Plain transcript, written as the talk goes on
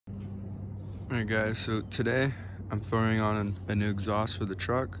Alright guys, so today I'm throwing on a new exhaust for the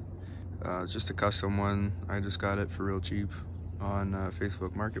truck. It's just a custom one. I just got it for real cheap on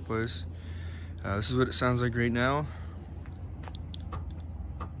Facebook Marketplace. This is what it sounds like right now.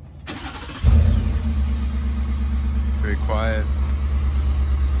 Very quiet.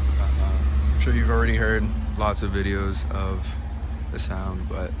 I'm sure you've already heard lots of videos of the sound,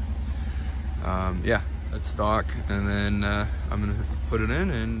 but yeah, that's stock. And then I'm gonna put it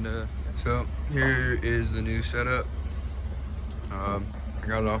in, and so here is the new setup. I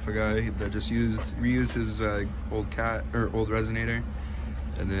got it off a guy that just reused his old resonator,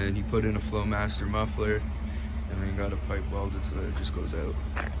 and then he put in a Flowmaster muffler, and then got a pipe welded so that it just goes out.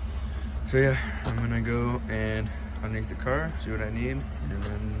 So yeah, I'm gonna go and underneath the car, see what I need, and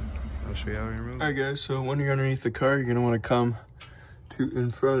then I'll show you how we remove it. Alright guys, so when you're underneath the car, you're gonna want to come to in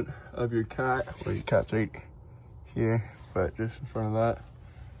front of your cat. Well, your cat's right here, but just in front of that,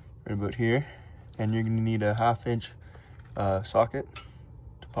 right about here, and you're gonna need a 1/2 inch socket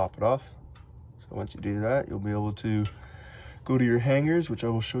to pop it off. So once you do that, you'll be able to go to your hangers, which I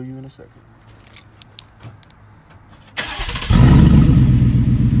will show you in a second.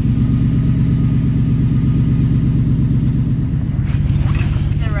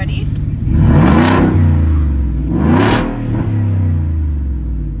 Is it ready?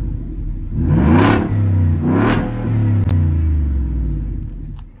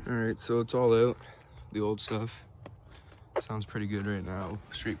 Alright, so it's all out, the old stuff. Sounds pretty good right now,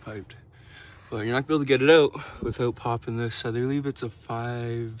 straight piped. But you're not gonna be able to get it out without popping this. I believe it's a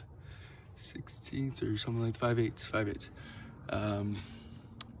 5/16 or something like 5/8.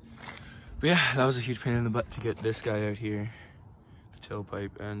 But yeah, that was a huge pain in the butt to get this guy out here, the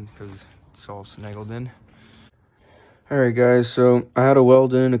tailpipe, and because it's all snaggled in. Alright guys, so I had to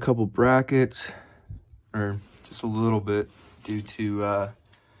weld in a couple brackets, or just a little bit, due to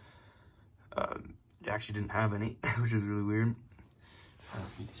it actually didn't have any, which is really weird.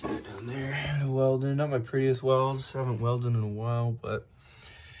 You can see it down there. I had to weld in, not my prettiest welds. I haven't welded in a while, but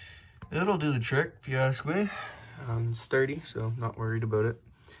it'll do the trick if you ask me. It's sturdy, so I'm not worried about it.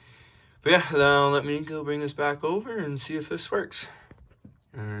 But yeah, now let me go bring this back over and see if this works.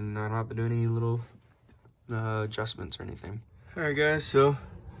 And I don't have to do any little adjustments or anything. All right guys, so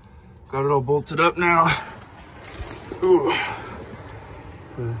got it all bolted up now. Ooh.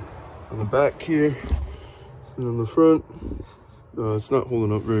 On the back here and on the front, it's not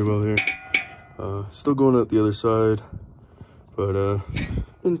holding up very well here. Still going out the other side, but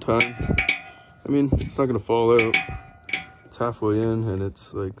in time. I mean, it's not gonna fall out. It's halfway in, and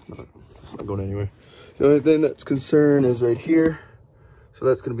it's like not going anywhere. The only thing that's concerned is right here, so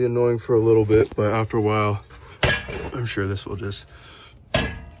that's gonna be annoying for a little bit, but after a while, I'm sure this will just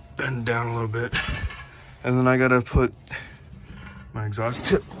bend down a little bit. And then I gotta put my exhaust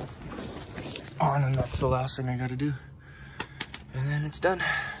tip on, and that's the last thing I gotta do, and then it's done.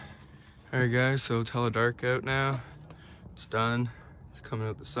 All right guys, so it's hella dark out now. It's done. It's coming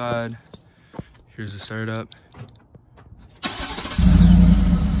out the side. Here's the startup.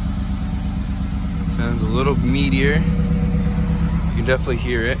 Sounds a little meatier. You can definitely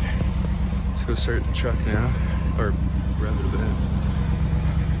hear it. Let's go start the truck now, or rev it a bit.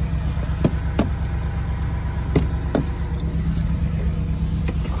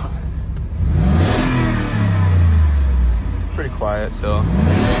 Pretty quiet still,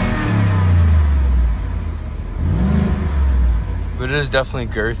 but it is definitely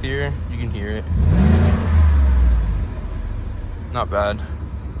girthier. You can hear it. Not bad.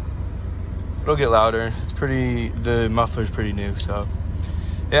 It'll get louder. It's pretty, the muffler's pretty new, so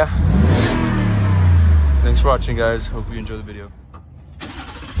yeah. Thanks for watching guys, hope you enjoy the video.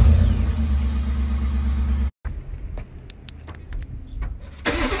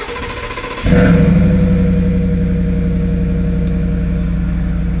 Yeah.